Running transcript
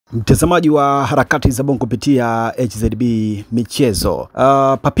Mtazamaji wa harakati za Bongo kupitia HZB michezo.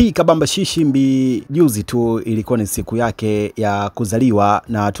 Papy Tshishimbi juzi tu ilikuwa ni siku yake ya kuzaliwa,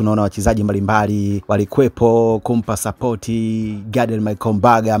 na tunaona wachezaji mbalimbali walikuwepo kumpa supporti. Gadiel Michael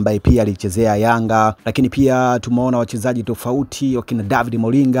Mbaga ambaye pia alichezea Yanga, lakini pia tumeona wachezaji tofauti wakina David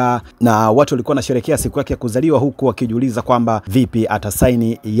Molinga, na watu walikuwa wanasherehekea siku yake ya kuzaliwa huku wakijiuliza kwamba vipi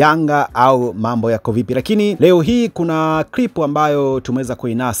atasaini Yanga au mambo yako vipi. Lakini leo hii kuna clip ambayo tumeweza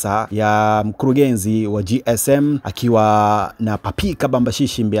kuinasa ya mkurugenzi wa GSM akiwa na Papy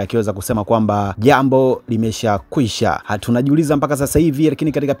Tshishimbi akiweza kusema kwamba jambo limeshakwisha. Hatunajiuliza mpaka sasa hivi,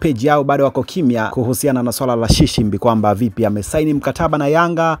 lakini katika page yao bado wako kimya kuhusiana na swala la Tshishimbi kwamba vipi amesaini mkataba na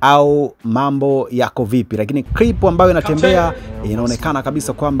Yanga au mambo yako vipi. Lakini clip ambayo inatembea inaonekana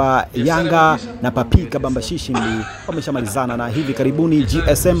kabisa kwamba Yanga na Papy Tshishimbi wameshamalizana, na hivi karibuni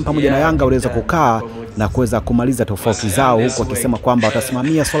GSM pamoja na Yanga waliweza kukaa na kuweza kumaliza tofauti zao, huko wakisema kwamba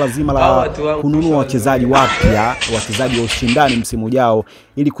watasimamia swala zima la kununua wachezaji wapya, wachezaji wa ushindani msimu ujao,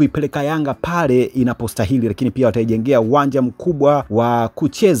 ili kuipeleka Yanga pale inapostahili. Lakini pia wataijengea uwanja mkubwa wa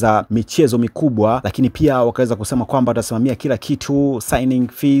kucheza michezo mikubwa, lakini pia wakaweza kusema kwamba watasimamia kila kitu, signing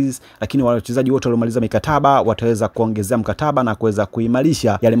fees, lakini wale wachezaji wote waliomaliza mikataba wataweza kuongezea mkataba na kuweza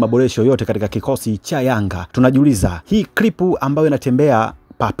kuimarisha yale maboresho yote katika kikosi cha Yanga. Tunajiuliza, hii clip ambayo inatembea,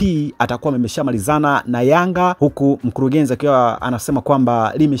 Papy atakuwa ameshamalizana na Yanga huku mkurugenzi akiwa anasema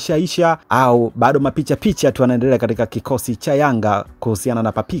kwamba limeshaisha, au bado mapicha tu anaendelea katika kikosi cha Yanga kuhusiana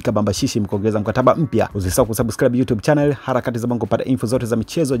na Papy Tshishimbi kuongeza mkataba mpya. Usisahau kusubscribe YouTube channel Harakati za Bongo kupata info zote za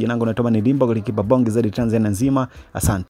michezo. Jina langu naitwa Bongo, golikipa bonge zaidi Tanzania nzima. Asante.